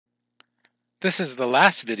This is the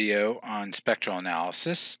last video on spectral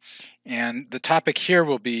analysis, and the topic here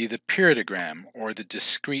will be the periodogram, or the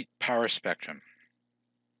discrete power spectrum.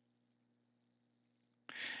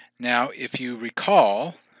 Now, if you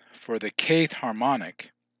recall, for the kth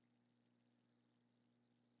harmonic,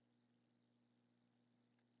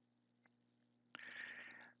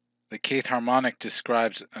 the kth harmonic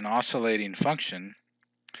describes an oscillating function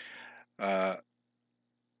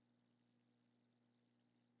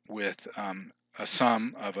with a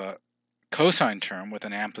sum of a cosine term with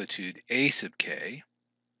an amplitude a sub k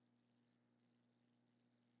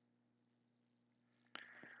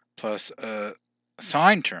plus a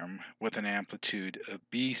sine term with an amplitude of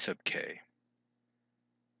b sub k.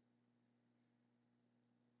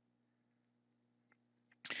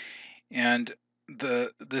 And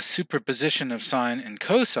the superposition of sine and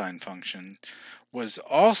cosine function was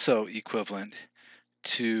also equivalent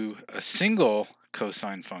to a single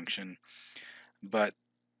cosine function, but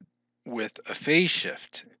with a phase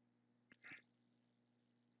shift.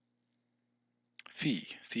 Phi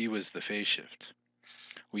was the phase shift.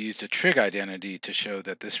 We used a trig identity to show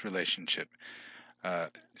that this relationship,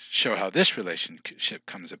 show how this relationship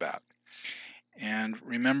comes about. And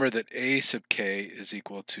remember that a sub k is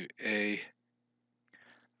equal to a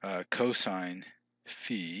cosine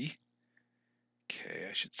phi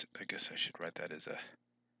k. I guess I should write that as a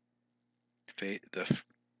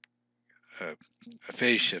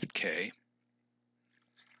phase shift k,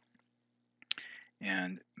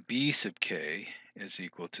 and b sub k is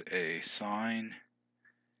equal to a sine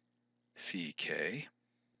phi k,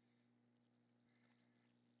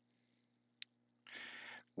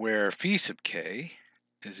 where phi sub k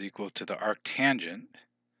is equal to the arctangent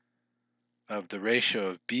of the ratio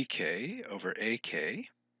of bk over ak,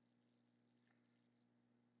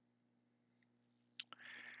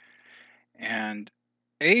 and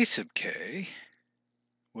a sub k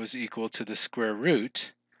was equal to the square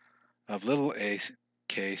root of little a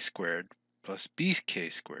k squared plus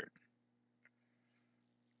bk squared.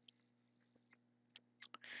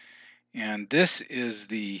 And this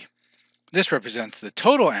represents the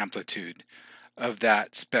total amplitude of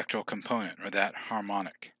that spectral component, or that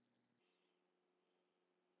harmonic.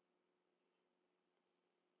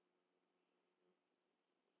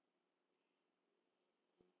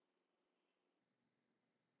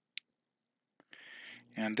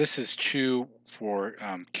 And this is true for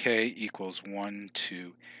k equals 1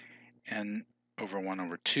 to n over 1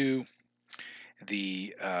 over 2.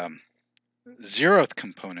 The zeroth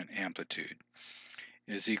component amplitude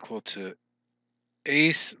is equal to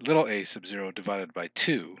little a sub 0 divided by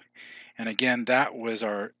 2. And again, that was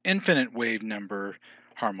our infinite wave number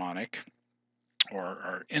harmonic, or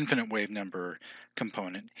our infinite wave number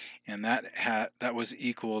component, and that was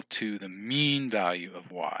equal to the mean value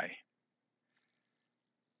of y.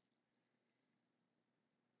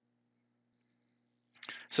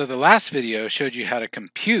 So the last video showed you how to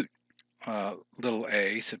compute little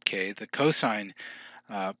a sub k, the cosine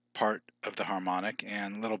part of the harmonic,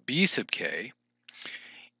 and little b sub k.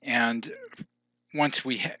 And once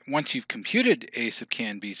you've computed a sub k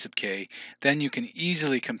and b sub k, then you can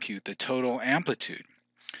easily compute the total amplitude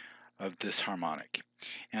of this harmonic.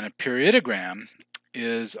 And a periodogram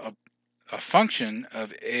is a function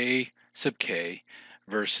of a sub k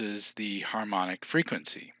versus the harmonic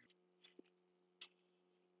frequency.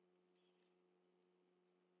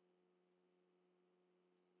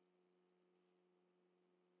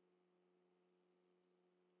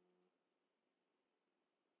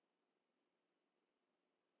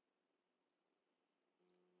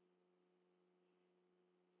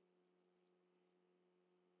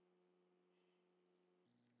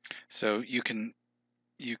 So you can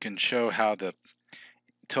show how the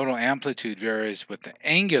total amplitude varies with the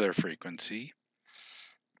angular frequency,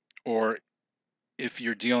 or if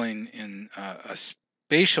you're dealing in a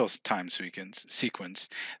spatial time sequence,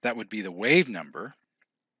 that would be the wave number.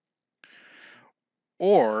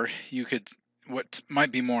 Or you could, what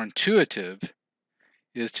might be more intuitive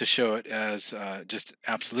is to show it as just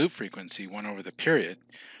absolute frequency, 1 over the period,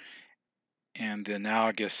 and the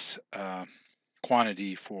analogous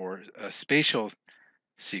quantity for a spatial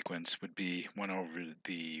sequence would be 1 over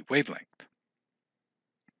the wavelength.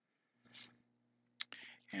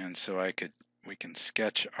 And so we can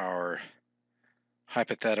sketch our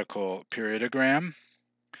hypothetical periodogram.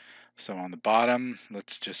 So on the bottom,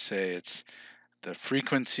 let's just say it's the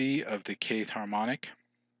frequency of the kth harmonic,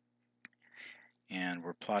 and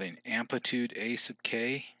we're plotting amplitude a sub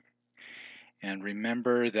k. And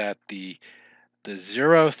remember that the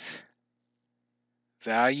 0th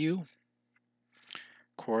value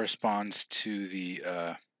corresponds to the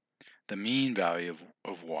the mean value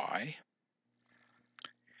of y,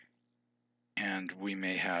 and we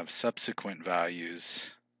may have subsequent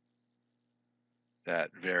values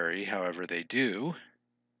that vary however they do,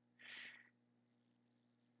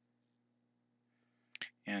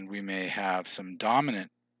 and we may have some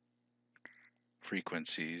dominant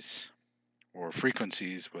frequencies or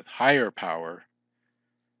frequencies with higher power,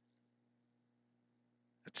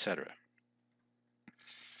 etc.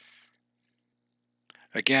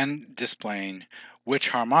 Again, displaying which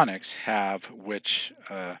harmonics have which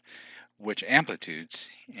amplitudes,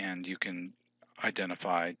 and you can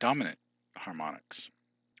identify dominant harmonics.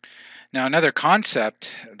 Now, another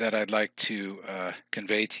concept that I'd like to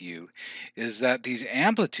convey to you is that these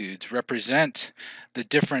amplitudes represent the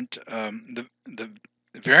different the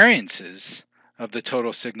variances of the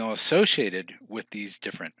total signal associated with these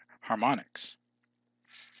different harmonics.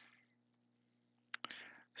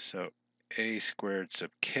 So a squared sub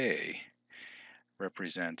k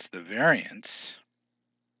represents the variance,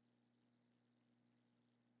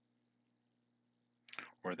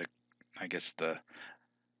 or the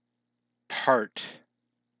part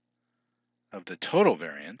of the total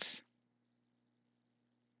variance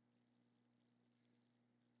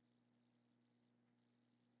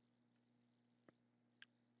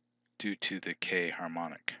due to the k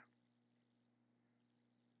harmonic.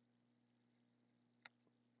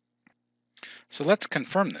 So let's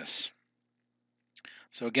confirm this.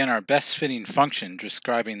 So again, our best fitting function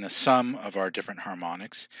describing the sum of our different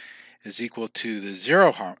harmonics is equal to the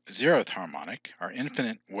zeroth harmonic, our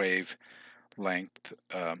infinite wave length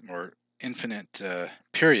or infinite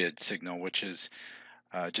period signal, which is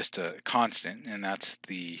just a constant, and that's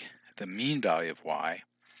the mean value of y,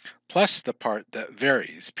 plus the part that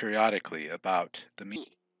varies periodically about the mean.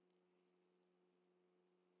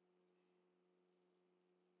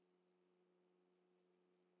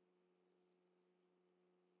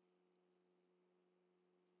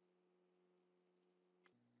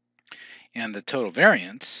 And the total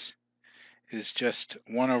variance is just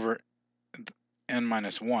 1 over n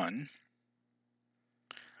minus 1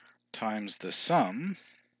 times the sum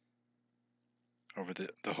over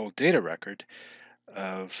the whole data record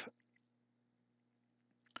of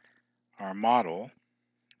our model,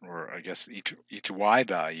 or I guess each y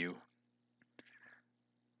value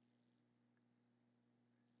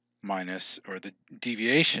minus, or the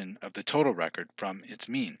deviation of the total record from its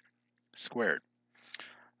mean squared.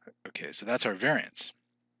 Okay, so that's our variance.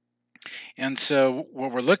 And so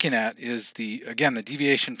what we're looking at is again the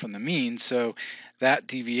deviation from the mean. So that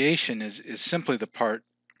deviation is simply the part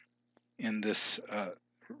in this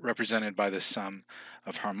represented by the sum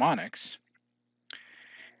of harmonics.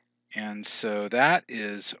 And so that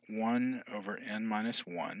is 1 over n minus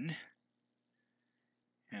 1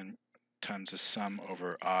 and times the sum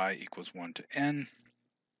over I equals 1 to n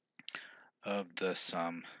of the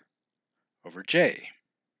sum over j.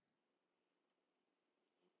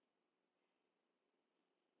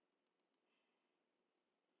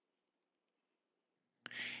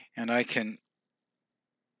 And I can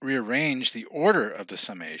rearrange the order of the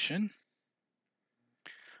summation.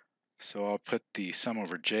 So I'll put the sum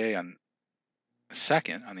over j on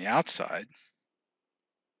second on the outside.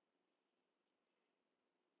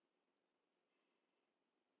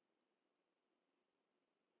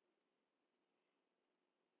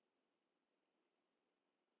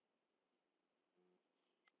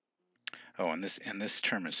 Oh, and this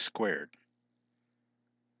term is squared.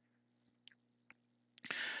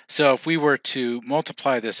 So if we were to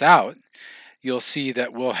multiply this out, you'll see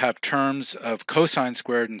that we'll have terms of cosine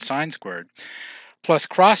squared and sine squared, plus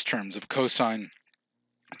cross terms of cosine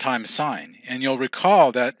times sine. And you'll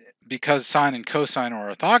recall that because sine and cosine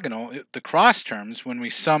are orthogonal, the cross terms, when we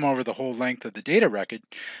sum over the whole length of the data record,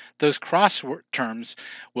 those cross terms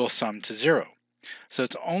will sum to 0. So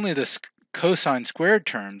it's only the cosine squared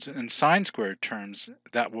terms and sine squared terms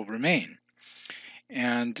that will remain.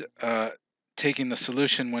 And taking the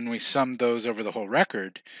solution when we sum those over the whole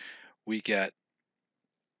record, we get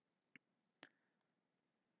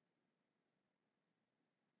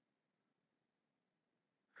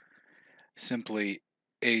simply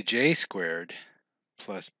aj squared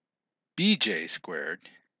plus bj squared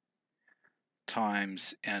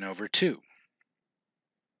times n over 2.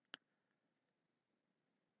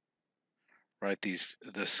 Right,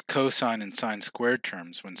 this cosine and sine squared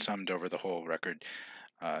terms, when summed over the whole record,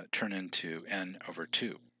 turn into n over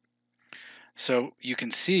 2. So you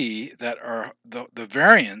can see that the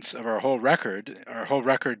variance of our whole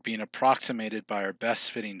record being approximated by our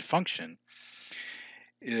best fitting function,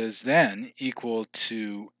 is then equal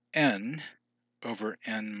to n over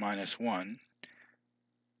n minus 1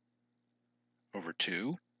 over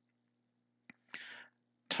 2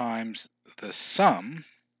 times the sum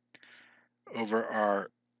over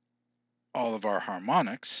all of our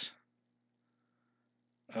harmonics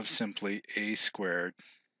of simply a squared,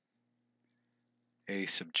 a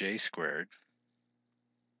sub j squared,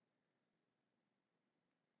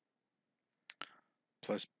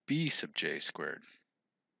 plus b sub j squared.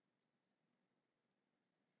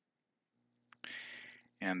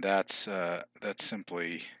 And that's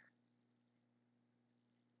simply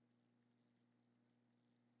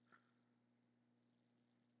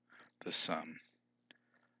the sum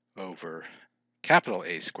over capital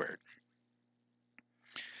A squared.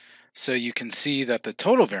 So you can see that the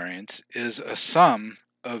total variance is a sum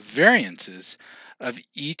of variances of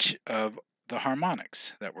each of the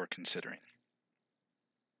harmonics that we're considering.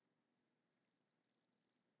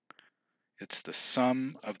 It's the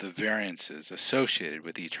sum of the variances associated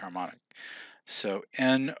with each harmonic. So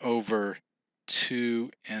n over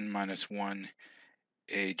 2n minus 1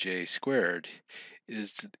 aj squared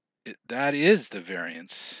that is the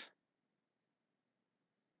variance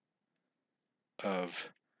of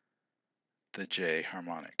the j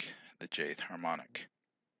harmonic, the jth harmonic.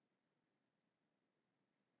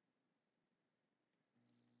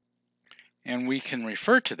 And we can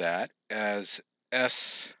refer to that as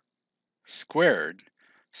s squared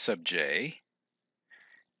sub j,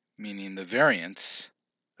 meaning the variance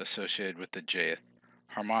associated with the jth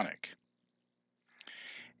harmonic.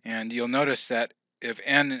 And you'll notice that if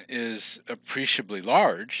n is appreciably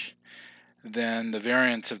large, then the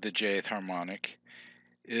variance of the jth harmonic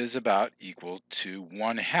is about equal to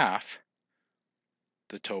 1/2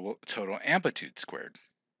 the total amplitude squared.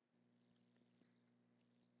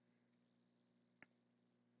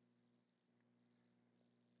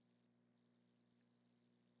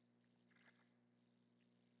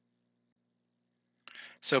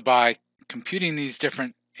 So by computing these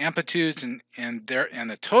different amplitudes and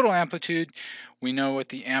the total amplitude, we know what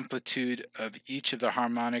the amplitude of each of the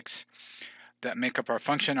harmonics that make up our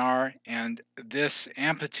function are, and this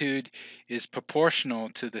amplitude is proportional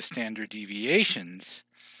to the standard deviations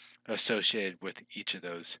associated with each of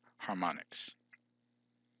those harmonics.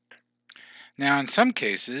 Now, in some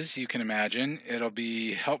cases, you can imagine it'll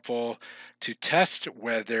be helpful to test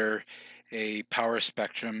whether a power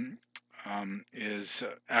spectrum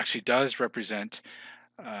actually does represent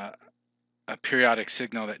a periodic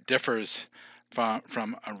signal that differs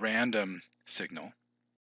from a random signal.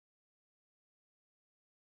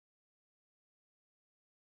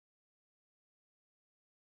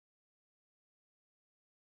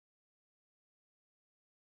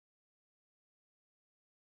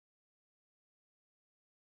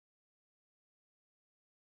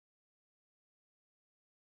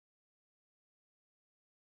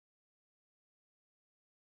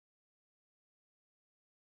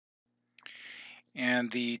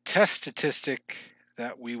 And the test statistic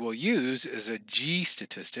that we will use is a G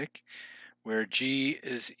statistic, where G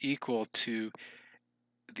is equal to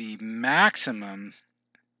the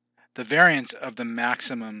variance of the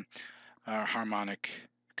maximum harmonic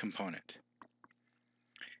component.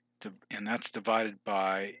 And that's divided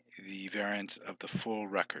by the variance of the full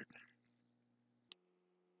record.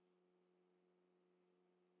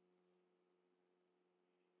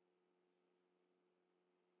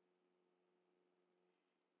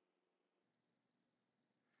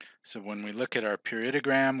 So when we look at our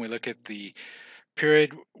periodogram, we look at the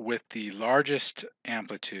period with the largest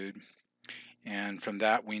amplitude, and from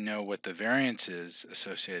that we know what the variance is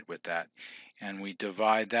associated with that, and we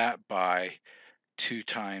divide that by 2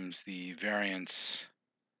 times the variance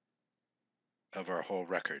of our whole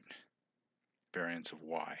record, variance of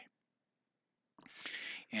y.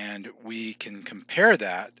 And we can compare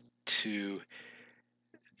that to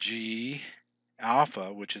G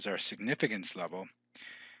alpha, which is our significance level,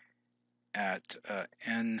 at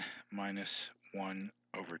n minus 1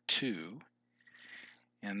 over 2,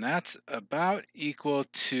 and that's about equal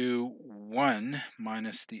to 1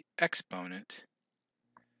 minus the exponent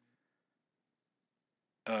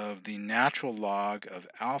of the natural log of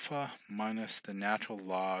alpha minus the natural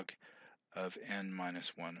log of n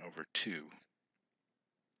minus 1 over 2,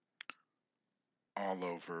 all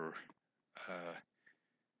over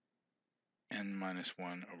n minus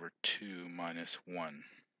 1 over 2 minus 1.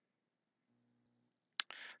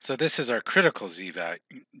 So this is our critical G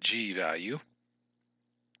value.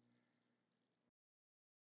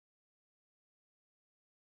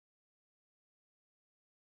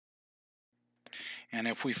 And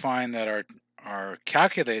if we find that our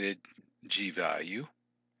calculated G value,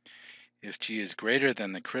 if G is greater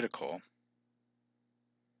than the critical,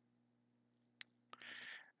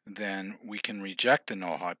 then we can reject the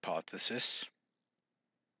null hypothesis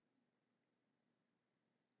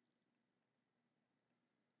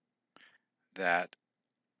that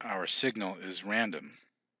our signal is random.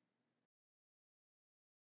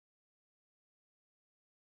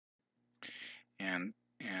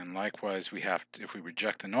 And likewise, we have to, if we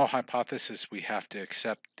reject the null hypothesis, we have to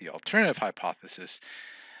accept the alternative hypothesis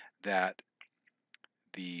that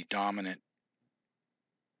the dominant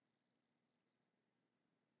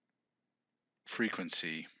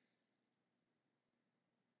frequency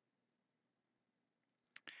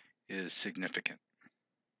is significant.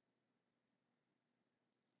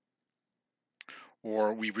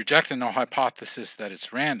 Or we reject the null hypothesis that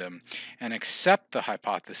it's random and accept the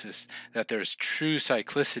hypothesis that there's true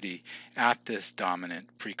cyclicity at this dominant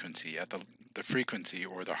frequency, at the frequency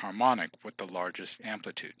or the harmonic with the largest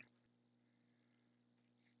amplitude.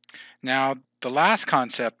 Now, the last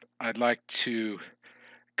concept I'd like to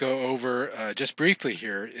go over just briefly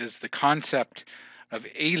here is the concept of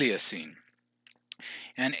aliasing.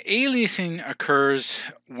 And aliasing occurs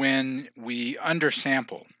when we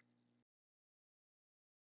undersample.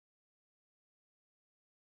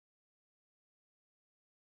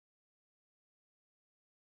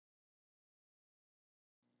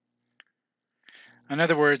 In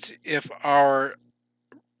other words, if our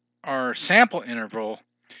sample interval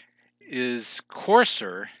is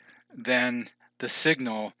coarser than the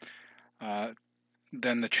signal,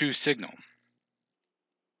 than the true signal.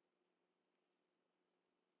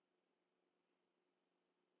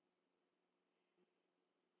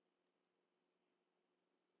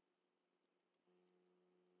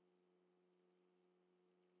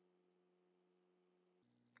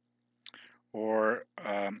 Or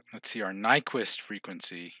let's see, our Nyquist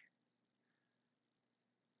frequency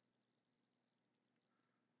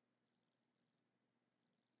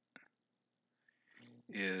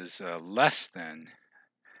is less than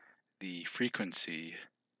the frequency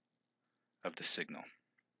of the signal.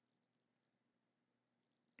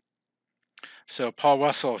 So Paul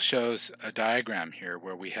Wessel shows a diagram here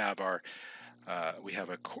where we have our we have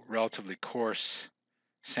a relatively coarse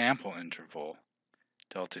sample interval,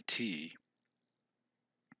 delta t,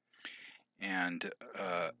 and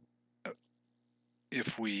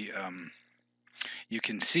if we you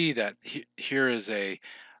can see that here is a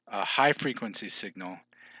high frequency signal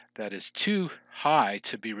that is too high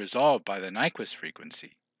to be resolved by the Nyquist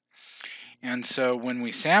frequency. And so when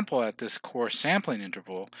we sample at this coarse sampling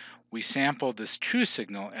interval, we sample this true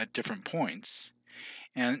signal at different points.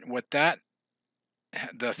 And the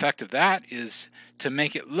effect of that is to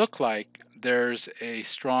make it look like there's a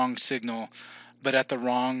strong signal, but at the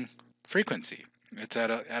wrong frequency. It's at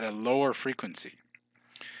a lower frequency.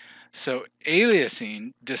 So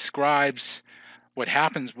aliasing describes what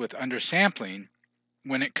happens with undersampling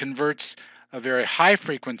when it converts a very high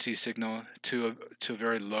frequency signal to a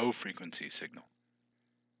very low frequency signal.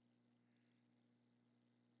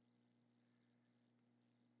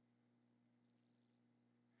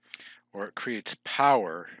 Or it creates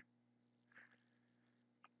power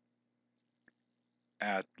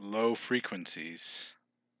at low frequencies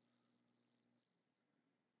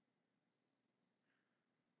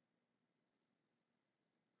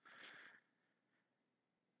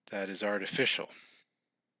that is artificial.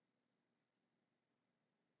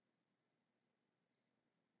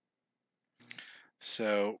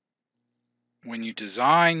 So when you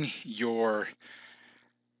design your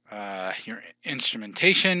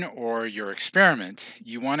instrumentation or your experiment,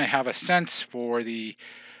 you want to have a sense for the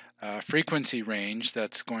frequency range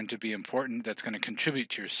that's going to be important, that's going to contribute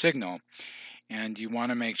to your signal. And you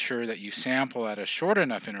want to make sure that you sample at a short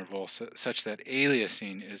enough interval such that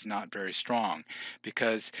aliasing is not very strong,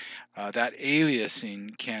 because that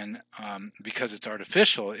aliasing can, because it's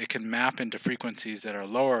artificial, it can map into frequencies that are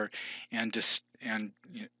lower and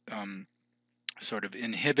sort of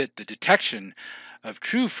inhibit the detection of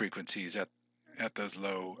true frequencies at those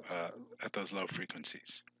low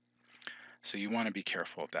frequencies. So you want to be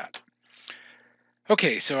careful of that.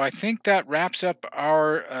 Okay, so I think that wraps up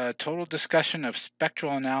our total discussion of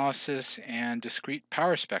spectral analysis and discrete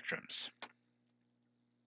power spectrums.